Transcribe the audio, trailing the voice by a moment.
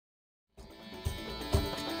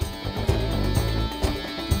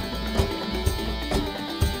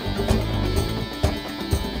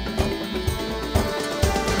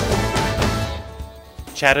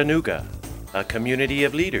Chattanooga, a community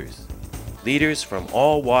of leaders. Leaders from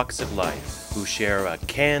all walks of life who share a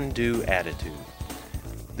can-do attitude.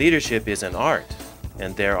 Leadership is an art,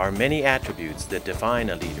 and there are many attributes that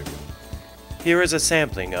define a leader. Here is a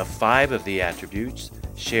sampling of 5 of the attributes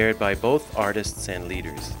shared by both artists and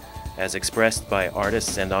leaders, as expressed by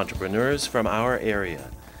artists and entrepreneurs from our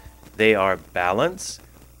area. They are balance,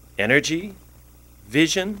 energy,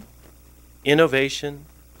 vision, innovation,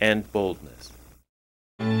 and boldness.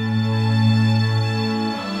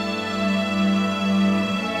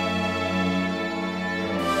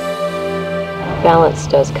 Balance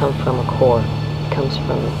does come from a core. It comes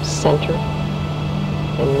from center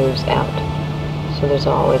and moves out. So there's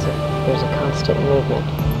always there's a constant movement.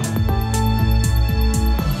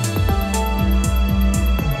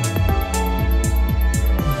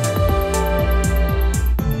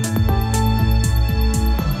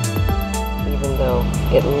 Even though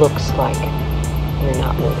it looks like you're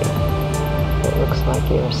not moving, it looks like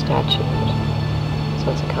you're a statue.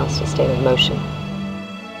 So it's a constant state of motion.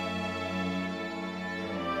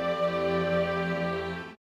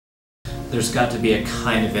 There's got to be a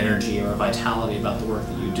kind of energy or a vitality about the work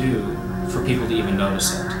that you do for people to even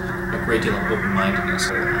notice it. A great deal of open-mindedness,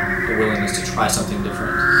 a willingness to try something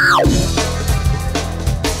different.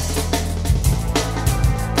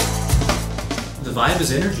 The vibe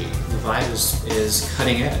is energy. The vibe is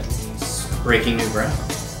cutting edge. It's breaking new ground,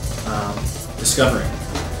 discovering,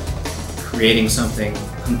 creating something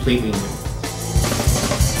completely new.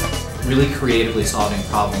 Really creatively solving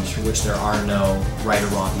problems for which there are no right or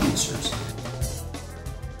wrong answers.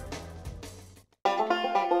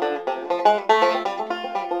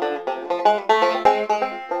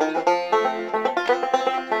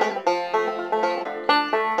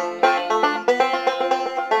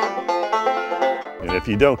 And if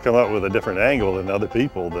you don't come up with a different angle than other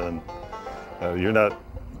people, then you're not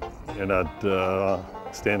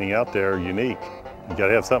standing out there unique. You got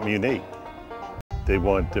to have something unique. They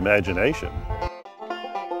want imagination.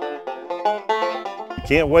 You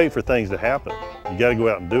can't wait for things to happen. You got to go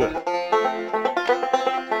out and do it.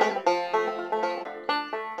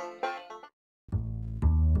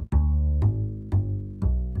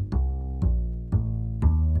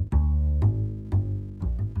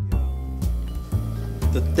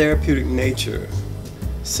 The therapeutic nature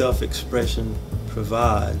self-expression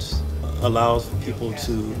provides allows people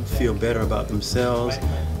to feel better about themselves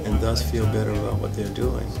and thus feel better about what they're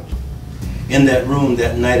doing. In that room,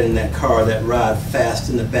 that night in that car, that ride fast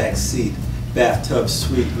in the back seat, bathtub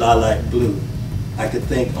sweet, lilac blue, I could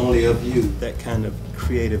think only of you. That kind of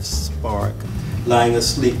creative spark. Lying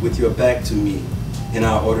asleep with your back to me in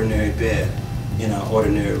our ordinary bed, in our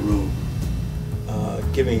ordinary room.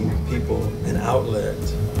 Giving people an outlet.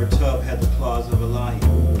 Her tub had the claws of a lion.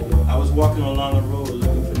 I was walking along the road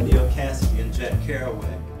looking for Neil Cassidy and Jack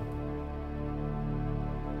Kerouac.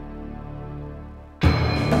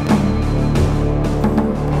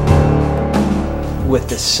 With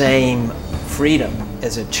the same freedom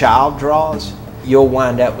as a child draws, you'll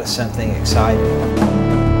wind up with something exciting.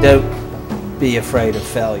 Don't be afraid of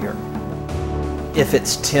failure. If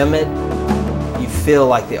it's timid, you feel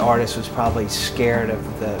like the artist was probably scared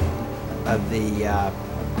of the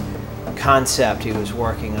concept he was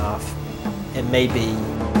working off. And maybe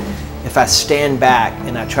if I stand back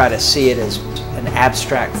and I try to see it as an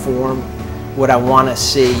abstract form, what I want to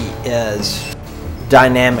see is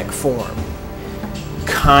dynamic form,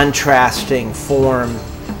 contrasting form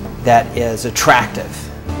that is attractive.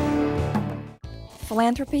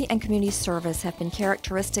 Philanthropy and community service have been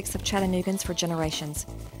characteristics of Chattanoogans for generations.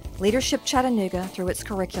 Leadership Chattanooga, through its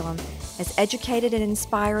curriculum, has educated and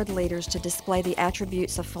inspired leaders to display the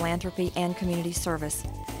attributes of philanthropy and community service.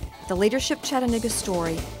 The Leadership Chattanooga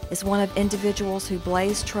story is one of individuals who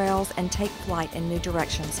blaze trails and take flight in new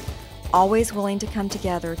directions, always willing to come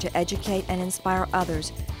together to educate and inspire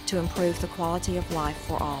others to improve the quality of life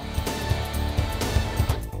for all.